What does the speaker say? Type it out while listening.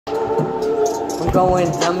I'm going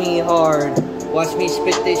dummy hard. Watch me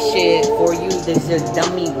spit this shit for you, this is a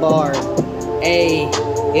dummy bar. Ayy,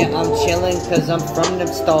 yeah, I'm chillin' cause I'm from them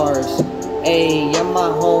stars. Ayy, you're my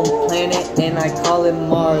home planet and I call it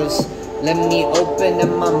Mars. Let me open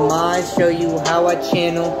up my mind, show you how I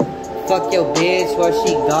channel. Fuck your bitch, what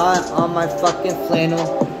she got on my fucking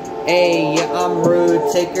flannel. Ayy, yeah, I'm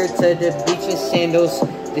rude, take her to the beach in sandals.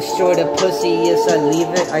 Destroy the pussy, yes, I leave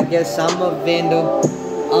it, I guess I'm a vandal.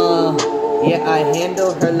 Yeah, I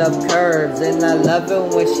handle her love curves, and I love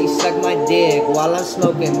it when she suck my dick while I'm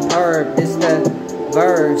smoking perp. This the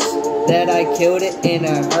verse that I killed it in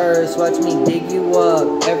a hearse. Watch me dig you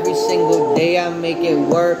up every single day. I make it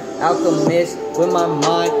work. Alchemist with my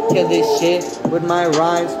mind, kill this shit with my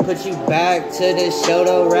rhymes. Put you back to the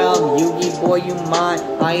Shoto realm. Yugi boy, you mine.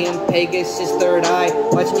 I am Pegasus third eye.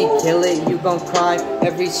 Watch me kill it, you gon' cry.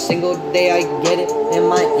 Every single day I get it. And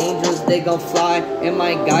my angels, they gon' fly. And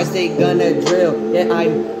my guys, they gonna drill. Yeah,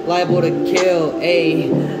 I'm liable to kill.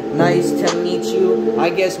 Ayy, nice to meet you. I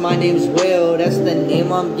guess my name's Will. That's the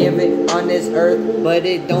name I'm giving on this earth. But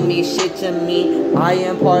it don't mean shit to me. I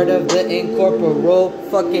am part of the incorporeal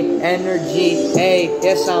fucking energy. Hey,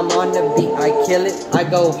 yes, I'm on the beat, I kill it, I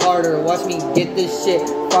go harder. Watch me get this shit,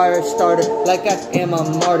 fire starter, like I am a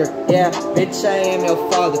martyr. Yeah, bitch, I am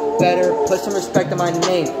your father. Better put some respect on my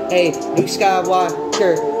name. Hey, Luke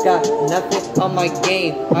Skywalker, got nothing on my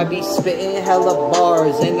game. I be spitting hella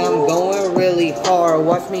bars, and I'm going really hard.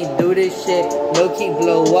 Watch me do this shit, low-key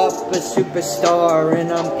blow up a superstar.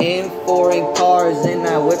 And I'm in foreign cars, and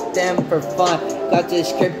I whip them for fun. Got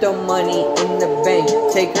this crypto money in the bank.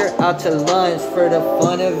 Take her out to lunch for the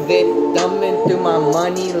fun of it. Thumbing through my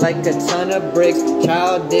money like a ton of bricks.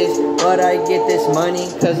 Childish, but I get this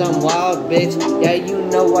money cause I'm wild, bitch. Yeah, you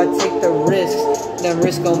know I take the risks. Them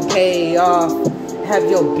risks gon' pay off. Have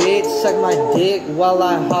your bitch suck my dick while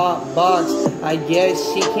I hot box. I guess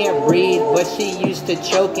she can't breathe, but she used to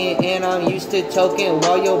choking. And I'm used to choking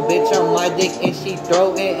while your bitch on my dick and she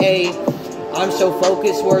throwing a. I'm so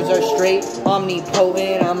focused, words are straight,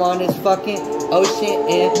 omnipotent. I'm on this fucking ocean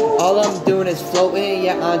and all I'm doing is floating.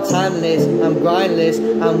 Yeah, I'm timeless, I'm grindless,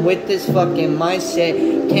 I'm with this fucking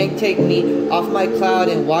mindset. Can't take me off my cloud,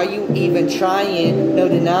 and why you even trying? No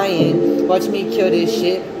denying. Watch me kill this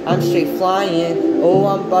shit, I'm straight flying. Oh,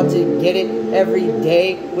 I'm about to get it every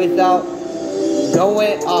day without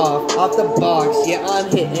going off the box. Yeah,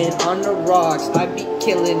 I'm hitting on the rocks. I be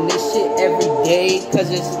killing this shit every day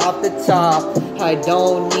cause it's off the top. I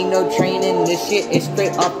don't need no training, this shit is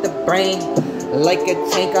straight off the brain. Like a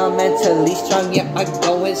tank, I'm mentally strong. Yeah, I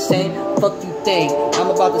go insane. Fuck you think I'm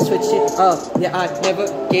about to switch it up? Yeah, I never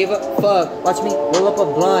gave a fuck. Watch me roll up a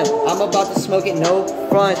blunt, I'm about to smoke it, no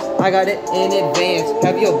front. I got it in advance.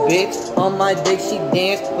 Have your bitch on my dick, she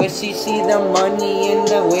dance when she see the money in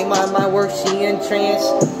the way my mind works, she in trance.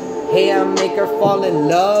 Hey, I make her fall in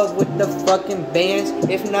love with the fucking bands.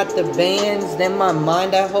 If not the bands, then my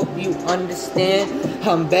mind, I hope you understand.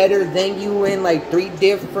 I'm better than you in like 3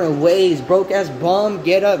 different ways. Broke ass bum,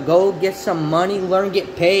 get up, go get some money, learn,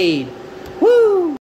 get paid.